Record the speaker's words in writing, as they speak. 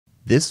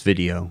This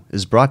video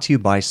is brought to you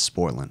by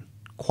Sporlan,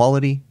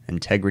 quality,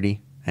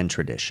 integrity, and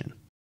tradition.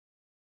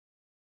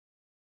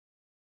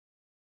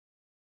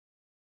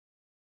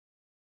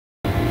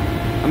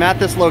 I'm at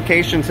this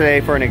location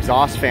today for an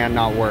exhaust fan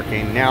not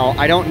working. Now,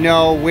 I don't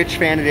know which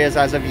fan it is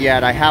as of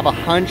yet. I have a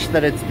hunch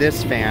that it's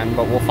this fan,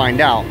 but we'll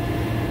find out.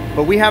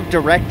 But we have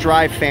direct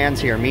drive fans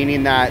here,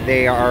 meaning that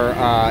they are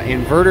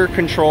inverter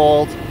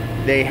controlled.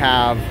 They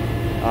have,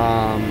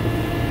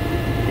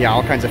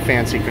 all kinds of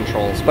fancy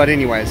controls. But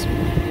anyways,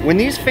 when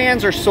these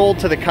fans are sold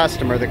to the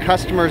customer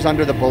is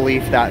under the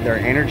belief that they're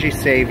energy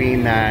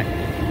saving, that,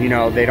 you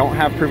know, they don't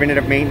have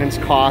preventative maintenance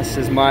costs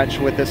as much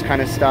with this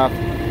kind of stuff.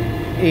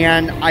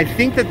 And I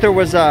think that there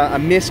was a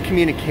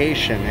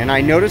miscommunication, and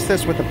I noticed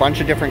this with a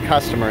bunch of different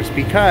customers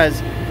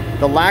because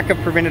the lack of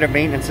preventative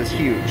maintenance is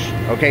huge,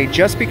 okay?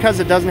 Just because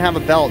it doesn't have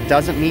a belt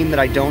doesn't mean that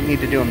I don't need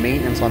to do a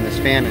maintenance on this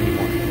fan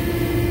anymore.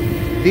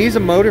 These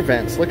motor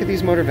vents, look at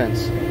these motor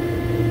vents.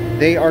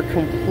 They are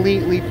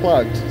completely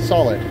plugged,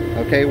 solid,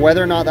 okay?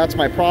 Whether or not that's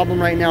my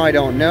problem right now, I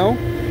don't know.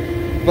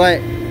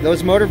 But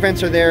those motor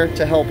vents are there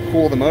to help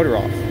cool the motor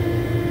off.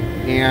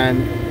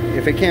 And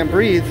if it can't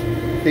breathe,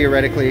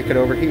 theoretically it could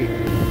overheat.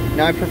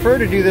 Now I prefer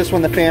to do this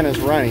when the fan is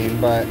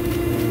running, but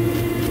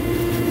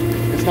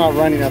it's not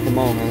running at the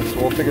moment,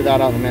 so we'll figure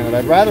that out in a minute.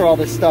 I'd rather all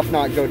this stuff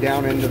not go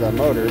down into the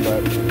motor,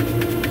 but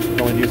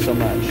can only do so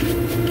much.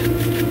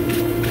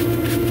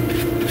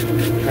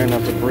 Trying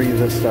not to breathe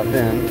this stuff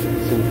in.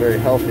 Seems very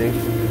healthy.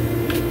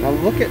 Now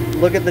look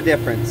at the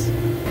difference.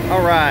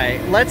 All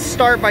right, let's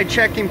start by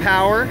checking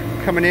power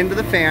coming into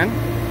the fan.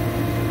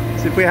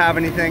 See if we have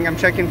anything. I'm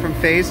checking from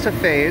phase to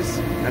phase,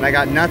 and I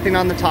got nothing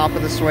on the top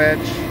of the switch.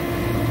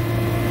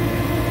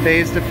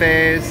 Phase to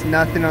phase,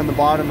 nothing on the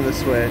bottom of the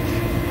switch.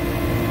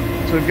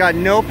 So we've got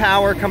no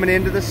power coming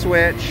into the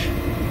switch.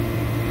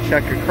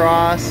 Check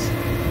across,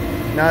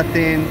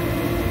 nothing,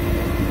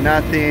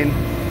 nothing,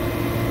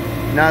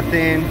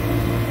 nothing.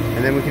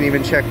 And then we can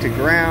even check to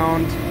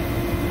ground.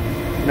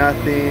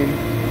 Nothing,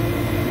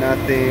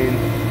 nothing,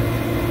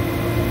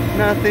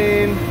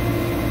 nothing,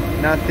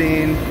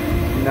 nothing,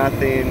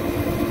 nothing,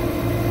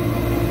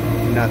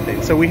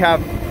 nothing. So we have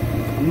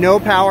no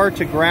power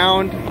to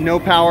ground,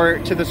 no power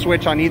to the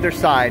switch on either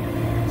side.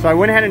 So I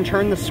went ahead and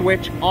turned the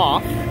switch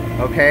off,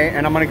 okay?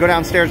 And I'm gonna go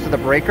downstairs to the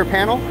breaker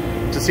panel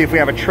to see if we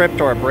have a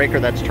tripped or a breaker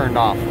that's turned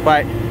off.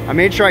 But I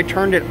made sure I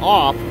turned it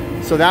off,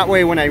 so that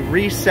way when I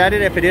reset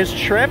it, if it is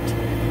tripped,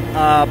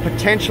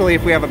 potentially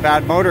if we have a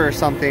bad motor or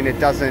something, it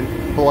doesn't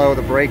blow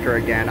the breaker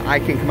again. I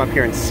can come up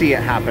here and see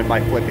it happen by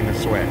flipping the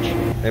switch.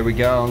 There we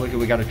go, look,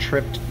 we got a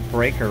tripped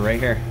breaker right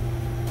here.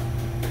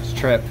 It's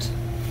tripped.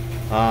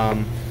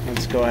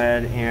 Let's go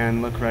ahead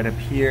and look right up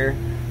here.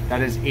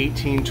 That is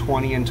 18,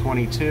 20, and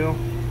 22.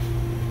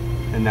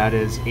 And that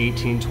is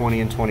 18, 20,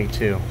 and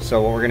 22.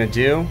 So what we're gonna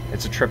do,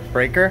 it's a tripped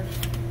breaker,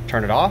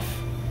 turn it off,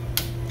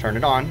 turn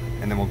it on,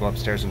 and then we'll go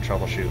upstairs and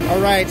troubleshoot. All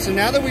right, so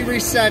now that we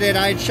reset it,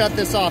 I shut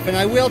this off. And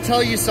I will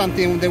tell you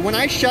something, that when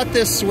I shut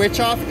this switch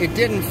off, it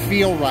didn't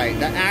feel right.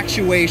 The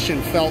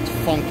actuation felt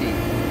funky.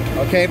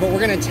 Okay, but we're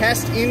gonna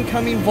test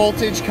incoming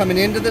voltage coming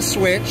into the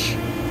switch.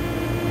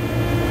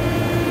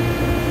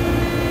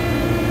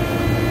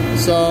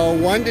 So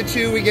 1 to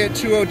 2, we get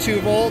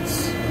 202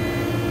 volts.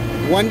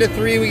 1 to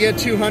 3, we get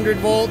 200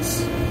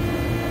 volts.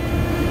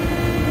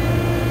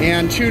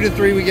 And 2 to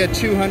 3, we get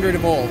 200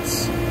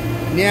 volts.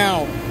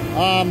 Now,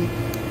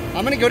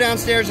 I'm gonna go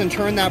downstairs and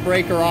turn that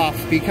breaker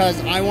off because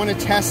I wanna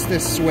test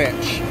this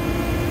switch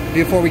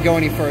before we go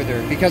any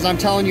further. Because I'm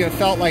telling you, it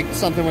felt like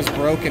something was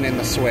broken in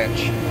the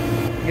switch.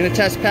 I'm gonna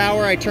test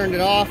power, I turned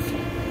it off.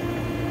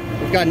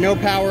 We've got no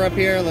power up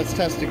here, let's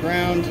test the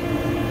ground.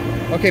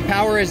 Okay,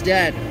 power is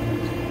dead.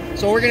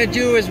 So what we're gonna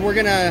do is we're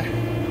gonna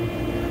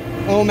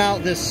ohm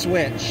out this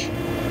switch.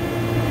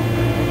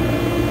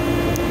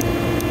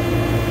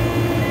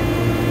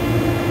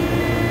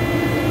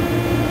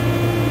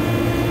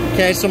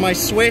 Okay, so my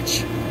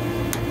switch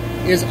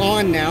is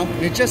on now.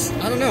 It just,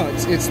 I don't know,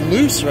 it's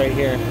loose right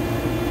here.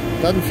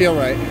 Doesn't feel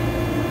right.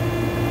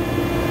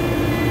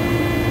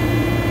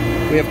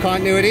 We have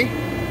continuity.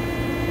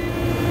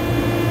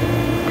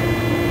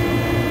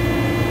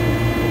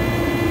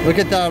 Look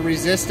at the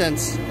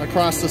resistance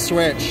across the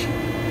switch.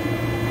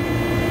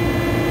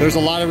 There's a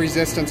lot of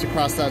resistance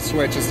across that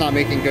switch. It's not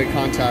making good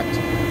contact.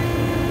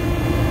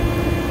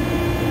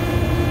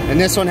 And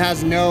this one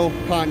has no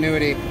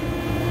continuity.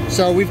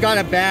 So we've got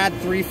a bad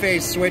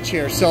three-phase switch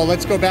here. So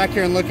let's go back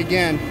here and look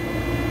again.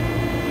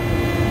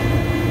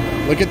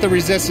 Look at the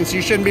resistance.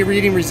 You shouldn't be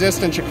reading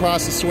resistance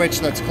across the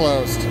switch that's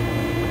closed.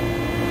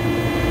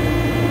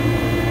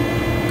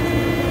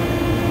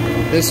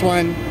 This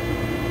one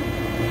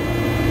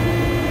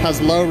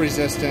has low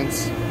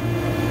resistance.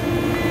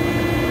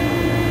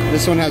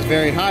 This one has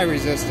very high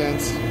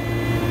resistance.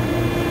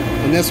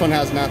 And this one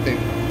has nothing.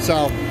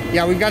 So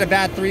yeah, we've got a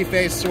bad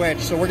three-phase switch.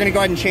 So we're gonna go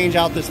ahead and change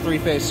out this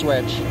three-phase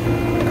switch.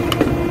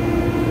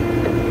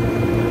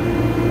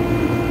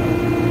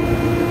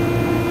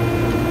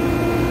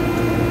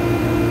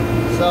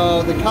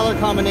 So the color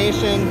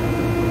combination,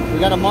 we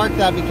got to mark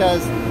that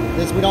because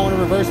we don't want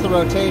to reverse the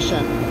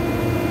rotation.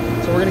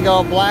 So we're gonna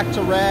go black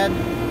to red,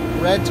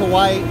 red to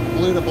white,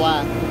 blue to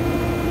black.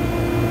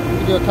 You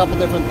can do a couple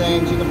different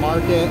things. You can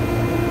mark it.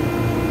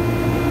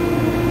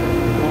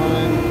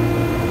 1,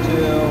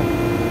 2,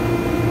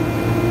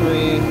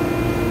 3.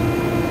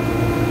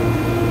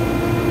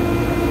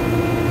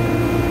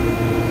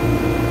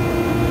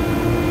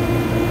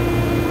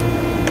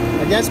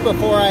 I guess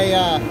before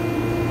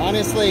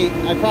honestly,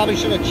 I probably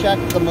should have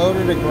checked the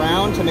motor to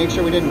ground to make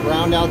sure we didn't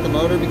ground out the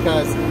motor,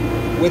 because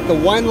with the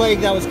one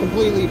leg that was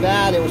completely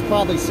bad, it was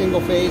probably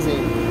single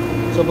phasing.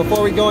 So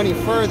before we go any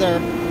further,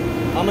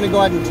 I'm gonna go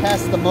ahead and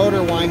test the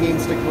motor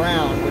windings to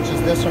ground, which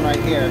is this one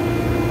right here.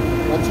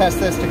 We'll test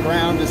this to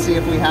ground to see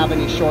if we have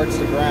any shorts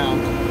to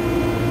ground.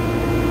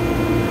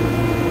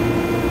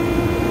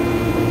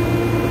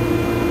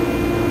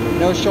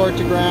 No short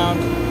to ground.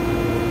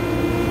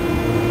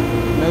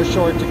 No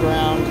short to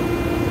ground.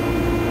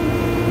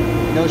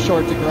 No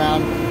short to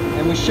ground.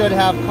 And we should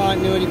have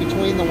continuity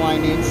between the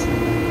windings.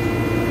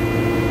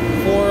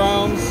 4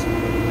 ohms,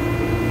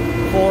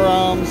 4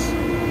 ohms,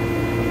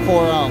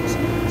 4 ohms.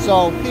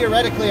 So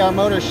theoretically our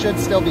motor should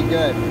still be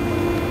good.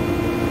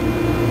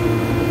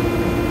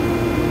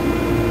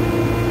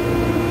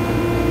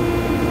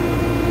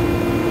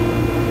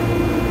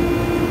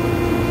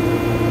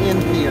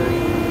 In theory.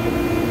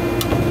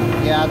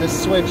 Yeah,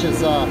 this switch is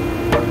good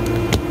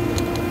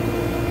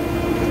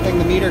thing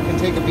the meter can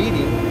take a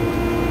beating.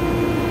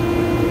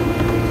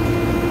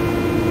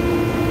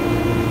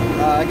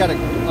 I got a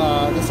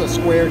this is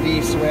a square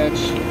D switch.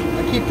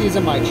 I keep these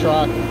in my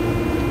truck.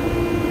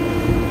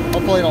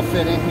 Hopefully it'll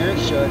fit in here. It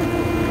should.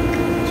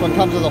 This one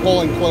comes with a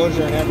whole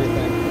enclosure and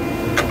everything.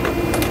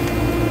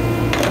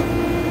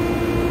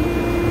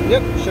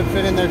 Yep, should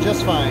fit in there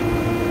just fine.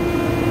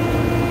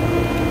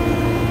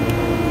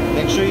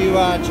 Make sure you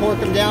torque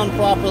them down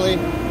properly.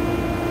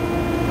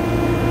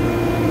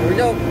 There we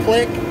go.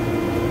 Click.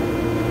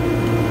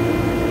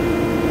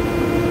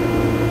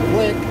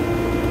 Click.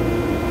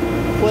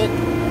 Click.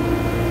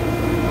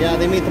 Yeah,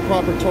 they meet the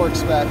proper torque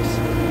specs.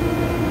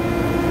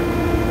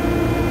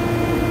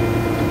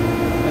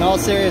 In all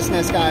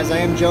seriousness, guys, I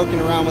am joking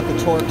around with the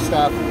torque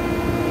stuff.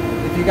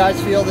 If you guys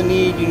feel the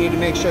need, you need to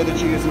make sure that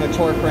you're using a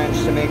torque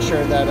wrench to make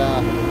sure that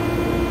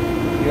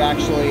you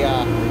actually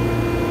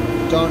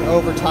don't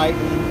over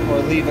tighten or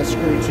leave a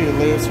screw too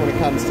loose when it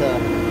comes to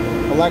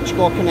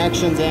electrical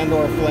connections and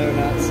or flow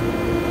nuts.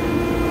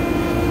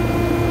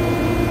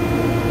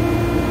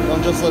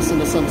 Don't just listen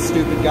to some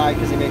stupid guy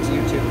because he makes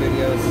YouTube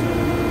videos.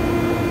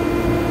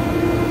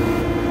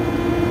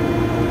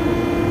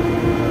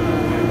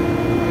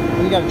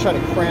 You got to try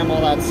to cram all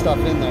that stuff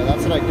in there.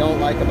 That's what I don't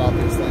like about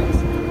these things.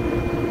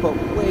 Put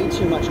way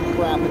too much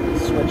crap in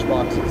these switch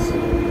boxes.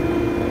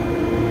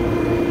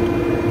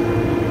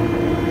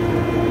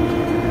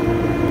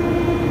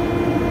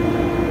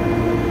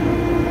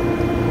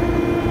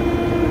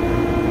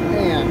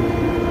 Man,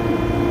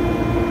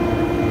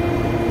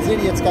 this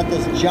idiot's got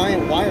this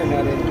giant wire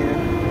nut in here.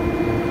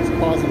 It's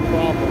causing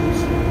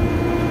problems.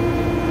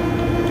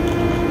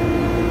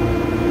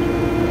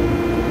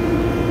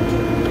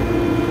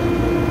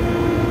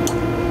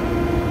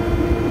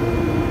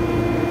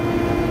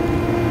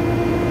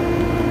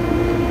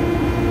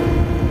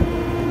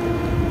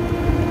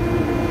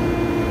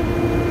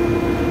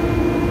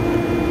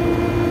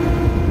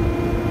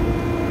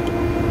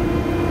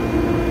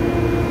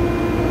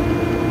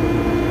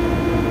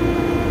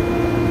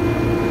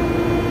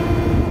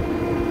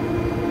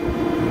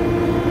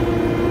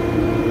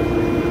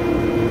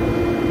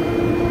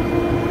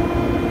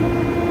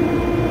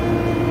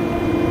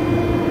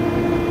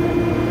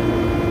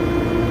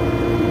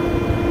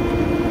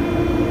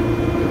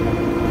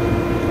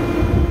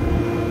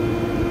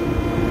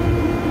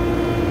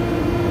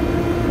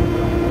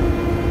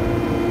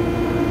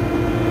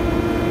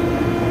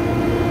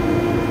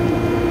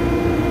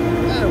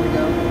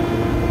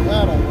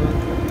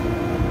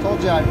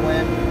 I'd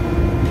win.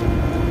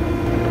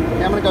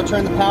 Okay, I'm gonna go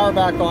turn the power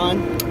back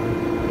on,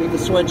 leave the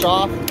switch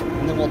off,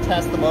 and then we'll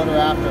test the motor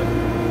after.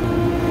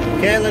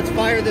 Okay, let's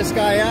fire this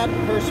guy up.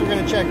 First we're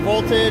gonna check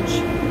voltage.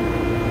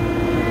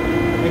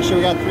 Make sure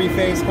we got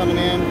 3-phase coming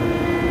in.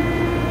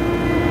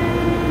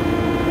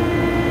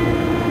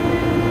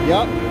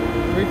 Yep,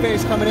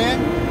 3-phase coming in.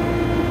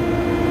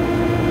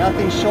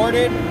 Nothing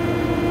shorted.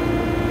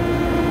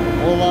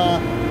 We'll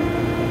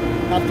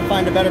have to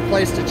find a better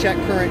place to check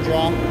current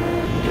draw.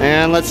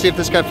 And let's see if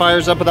this guy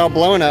fires up without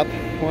blowing up.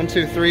 1,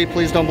 2, 3,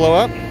 please don't blow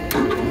up. It's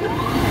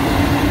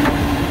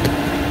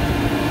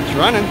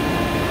running.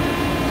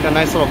 It's got a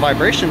nice little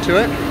vibration to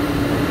it,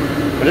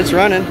 but it's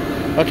running.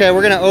 Okay,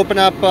 we're gonna open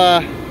up,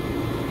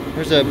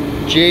 there's a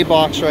J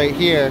box right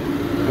here,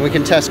 and we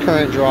can test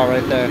current draw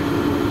right there.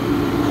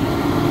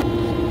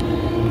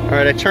 All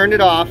right, I turned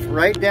it off.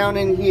 Right down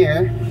in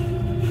here,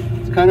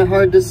 it's kind of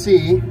hard to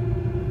see,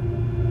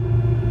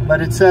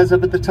 but it says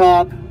up at the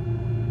top,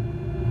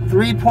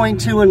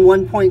 3.2 and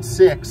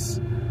 1.6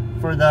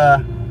 for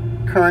the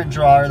current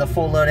draw, or the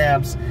full load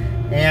amps,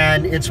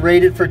 and it's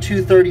rated for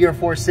 230 or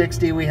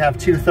 460. We have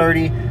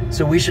 230,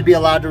 so we should be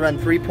allowed to run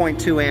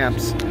 3.2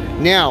 amps.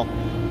 Now,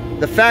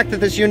 The fact that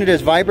this unit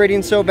is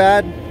vibrating so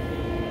bad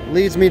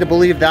leads me to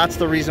believe that's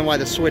the reason why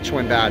the switch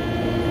went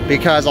bad.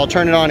 Because I'll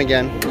turn it on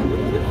again. I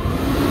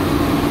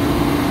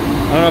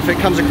don't know if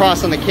it comes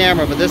across on the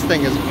camera, but this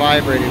thing is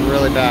vibrating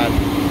really bad.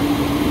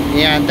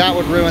 And that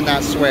would ruin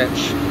that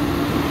switch.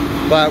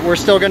 But we're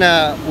still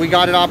gonna, we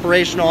got it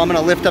operational. I'm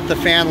gonna lift up the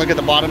fan, look at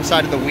the bottom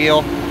side of the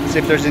wheel, see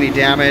if there's any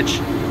damage.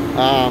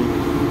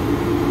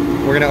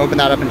 We're gonna open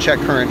that up and check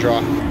current draw.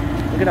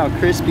 Look at how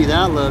crispy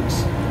that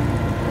looks.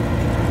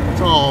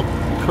 It's all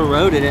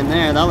corroded in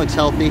there. That looks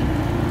healthy.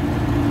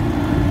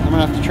 I'm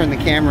gonna have to turn the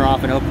camera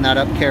off and open that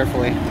up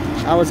carefully.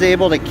 I was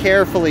able to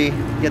carefully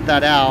get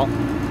that out,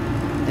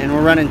 and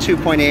we're running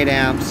 2.8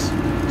 amps.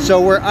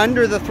 So we're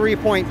under the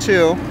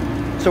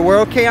 3.2. So we're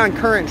okay on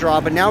current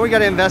draw, but now we got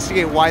to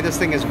investigate why this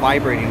thing is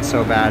vibrating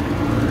so bad.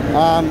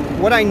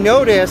 What I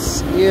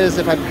notice is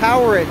if I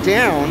power it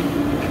down,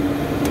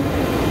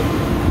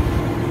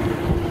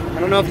 I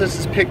don't know if this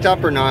is picked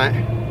up or not,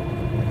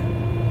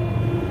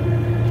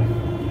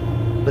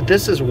 but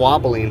this is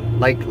wobbling,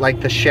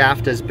 like the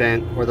shaft is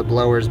bent or the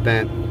blower's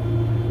bent.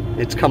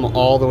 It's come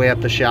all the way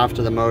up the shaft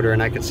of the motor,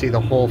 and I can see the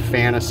whole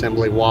fan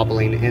assembly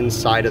wobbling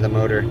inside of the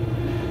motor.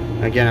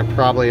 Again, it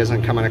probably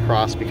isn't coming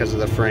across because of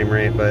the frame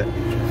rate, but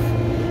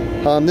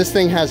this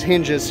thing has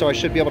hinges, so I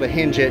should be able to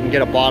hinge it and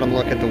get a bottom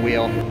look at the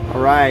wheel.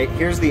 All right,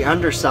 here's the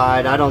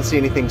underside. I don't see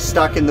anything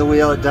stuck in the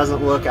wheel. It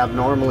doesn't look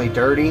abnormally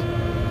dirty.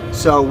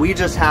 So we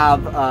just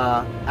have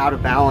out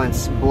of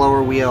balance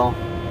blower wheel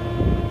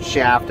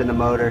shaft in the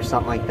motor,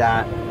 something like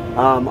that.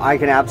 I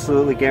can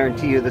absolutely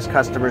guarantee you this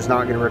customer's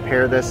not going to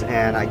repair this,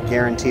 and I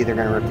guarantee they're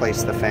going to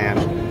replace the fan.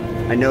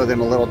 I know them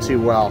a little too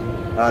well.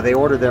 They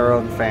order their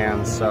own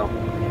fans, so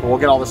we'll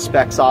get all the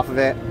specs off of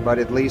it, but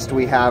at least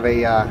we have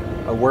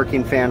a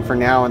working fan for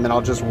now, and then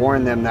I'll just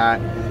warn them that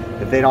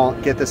if they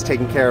don't get this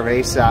taken care of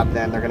ASAP,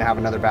 then they're going to have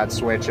another bad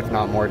switch, if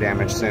not more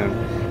damage soon.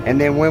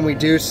 And then when we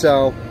do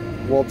so,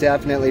 we'll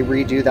definitely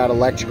redo that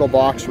electrical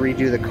box,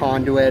 redo the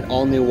conduit,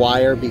 all new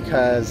wire,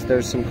 because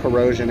there's some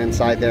corrosion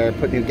inside there,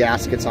 put new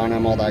gaskets on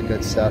them, all that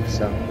good stuff.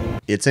 So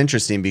it's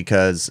interesting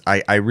because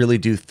I really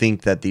do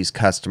think that these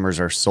customers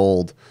are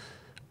sold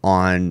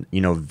on,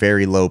 you know,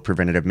 very low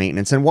preventative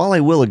maintenance. And while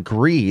I will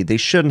agree they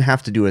shouldn't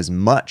have to do as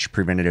much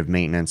preventative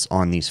maintenance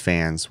on these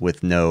fans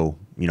with no,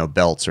 you know,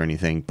 belts or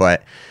anything,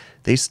 but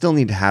they still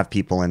need to have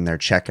people in there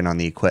checking on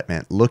the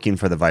equipment, looking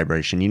for the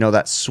vibration. You know,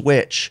 that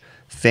switch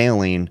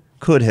failing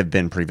could have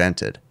been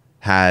prevented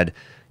had,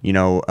 you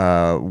know,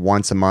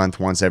 once a month,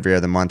 once every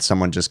other month,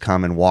 someone just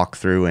come and walk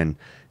through and,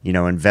 you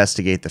know,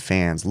 investigate the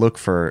fans, look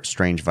for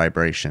strange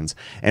vibrations.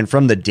 And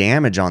from the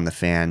damage on the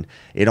fan,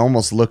 it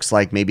almost looks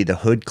like maybe the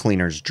hood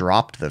cleaners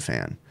dropped the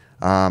fan.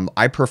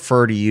 I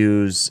prefer to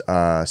use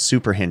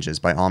super hinges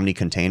by Omni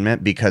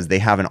Containment because they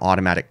have an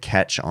automatic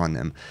catch on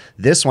them.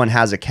 This one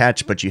has a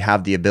catch, but you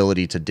have the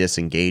ability to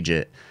disengage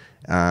it.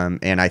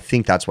 And I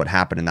think that's what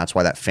happened, and that's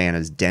why that fan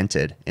is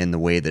dented in the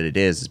way that it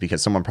is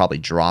because someone probably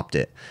dropped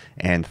it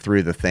and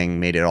threw the thing,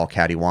 made it all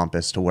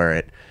cattywampus to where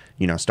it,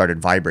 you know, started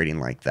vibrating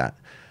like that.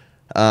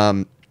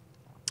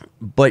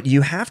 But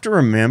you have to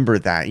remember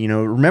that, you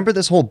know, remember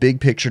this whole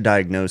big picture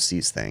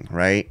diagnoses thing,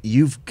 right?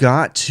 You've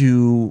got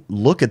to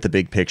look at the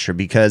big picture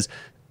because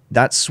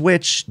that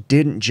switch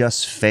didn't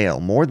just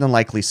fail. More than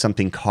likely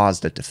something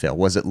caused it to fail.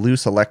 Was it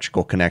loose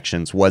electrical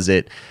connections? Was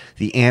it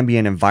the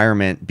ambient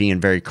environment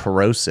being very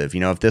corrosive? You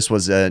know, if this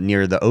was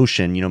near the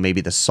ocean, you know, maybe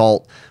the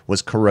salt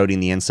was corroding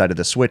the inside of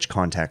the switch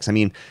contacts. I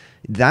mean,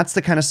 that's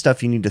the kind of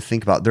stuff you need to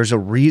think about. There's a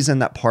reason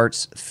that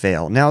parts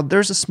fail. Now,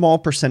 there's a small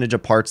percentage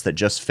of parts that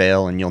just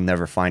fail and you'll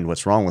never find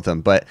what's wrong with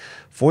them. But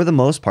for the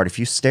most part, if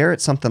you stare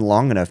at something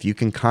long enough, you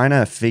can kind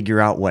of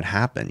figure out what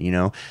happened, you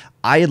know.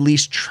 I at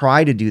least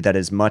try to do that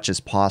as much as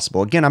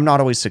possible. Again, I'm not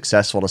always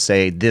successful to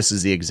say this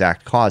is the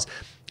exact cause.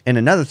 And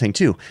another thing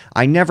too,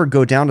 I never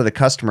go down to the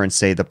customer and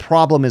say the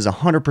problem is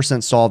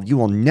 100% solved. You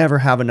will never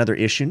have another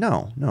issue.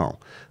 No.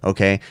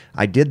 Okay.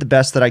 I did the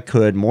best that I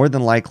could. More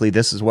than likely,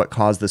 this is what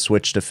caused the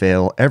switch to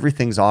fail.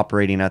 Everything's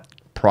operating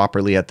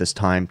properly at this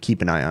time.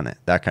 Keep an eye on it.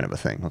 That kind of a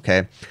thing.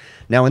 Okay.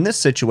 Now in this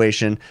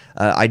situation,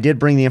 I did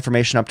bring the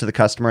information up to the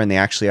customer and they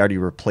actually already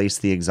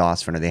replaced the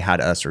exhaust fan, or they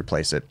had us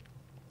replace it.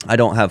 I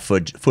don't have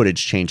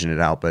footage changing it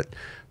out, but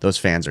those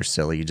fans are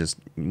silly.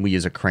 We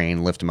use a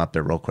crane, lift them up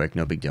there real quick,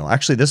 no big deal.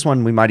 Actually, this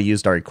one we might have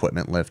used our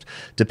equipment lift.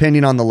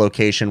 Depending on the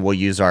location, we'll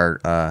use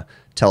our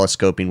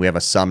telescoping. We have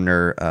a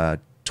Sumner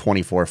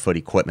 24-foot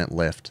equipment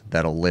lift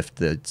that'll lift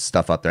the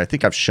stuff up there. I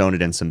think I've shown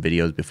it in some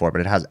videos before, but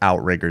it has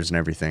outriggers and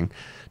everything.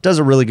 Does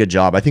a really good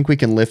job. I think we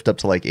can lift up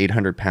to like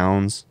 800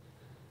 pounds.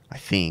 I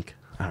think.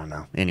 I don't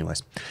know.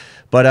 Anyways.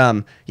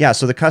 But yeah,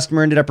 so the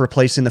customer ended up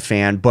replacing the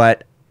fan,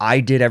 but I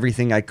did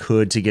everything I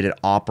could to get it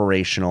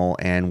operational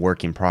and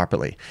working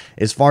properly.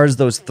 As far as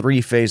those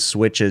three-phase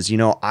switches, you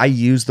know, I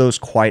use those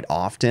quite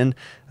often.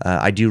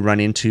 I do run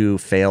into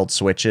failed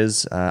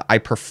switches. I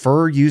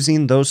prefer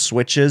using those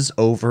switches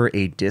over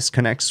a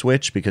disconnect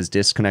switch because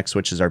disconnect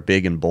switches are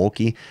big and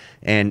bulky.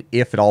 And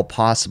if at all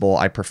possible,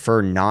 I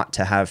prefer not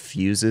to have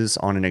fuses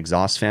on an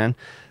exhaust fan.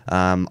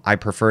 I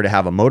prefer to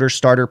have a motor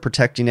starter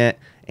protecting it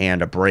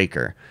and a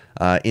breaker.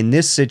 In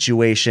this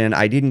situation,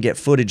 I didn't get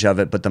footage of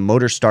it, but the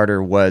motor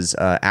starter was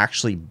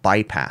actually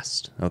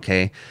bypassed.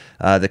 Okay,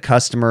 the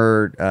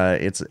customer,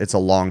 it's a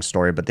long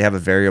story, but they have a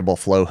variable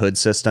flow hood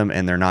system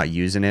and they're not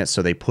using it,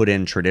 so they put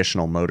in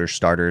traditional motor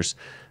starters.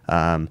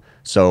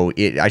 So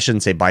I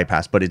shouldn't say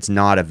bypass, but it's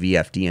not a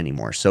VFD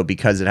anymore. So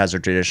because it has a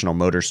traditional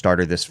motor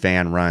starter, this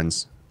fan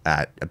runs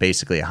at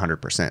basically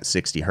 100%,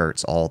 60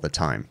 hertz all the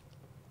time.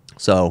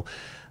 So,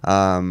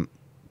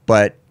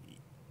 but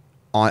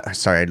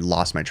sorry, I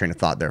lost my train of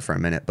thought there for a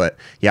minute, but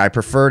yeah, I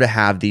prefer to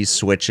have these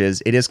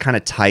switches. It is kind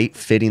of tight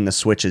fitting the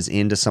switches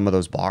into some of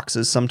those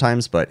boxes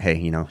sometimes, but hey,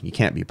 you know, you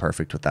can't be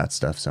perfect with that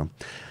stuff. So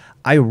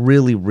I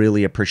really,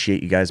 really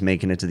appreciate you guys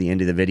making it to the end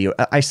of the video.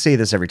 I say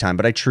this every time,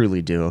 but I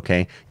truly do,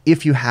 okay?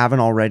 If you haven't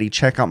already,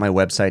 check out my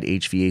website,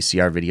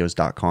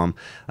 hvacrvideos.com.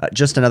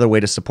 Just another way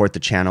to support the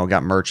channel.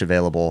 Got merch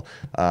available.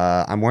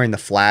 I'm wearing the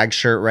flag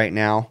shirt right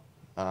now.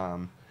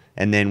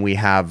 And then we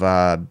have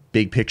a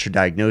big picture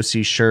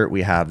diagnoses shirt.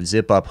 We have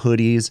zip up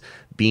hoodies,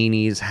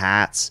 beanies,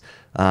 hats.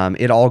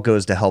 It all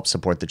goes to help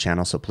support the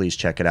channel, so please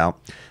check it out.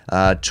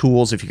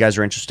 Tools, if you guys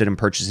are interested in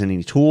purchasing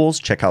any tools,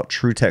 check out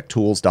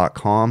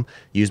TrueTechTools.com.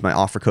 Use my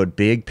offer code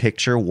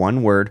BIGPICTURE,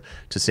 one word,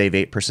 to save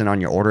 8%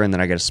 on your order, and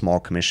then I get a small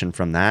commission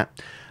from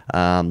that.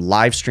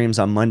 Live streams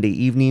on Monday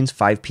evenings,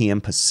 5 p.m.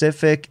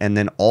 Pacific, and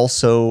then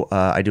also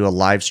I do a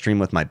live stream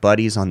with my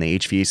buddies on the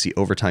HVAC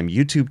Overtime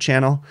YouTube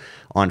channel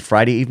on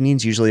Friday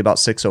evenings, usually about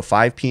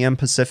 6:05 p.m.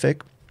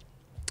 Pacific.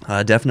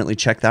 Definitely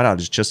check that out.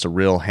 It's just a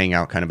real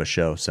hangout kind of a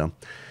show. So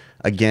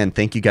again,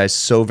 thank you guys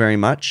so very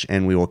much,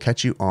 and we will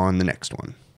catch you on the next one.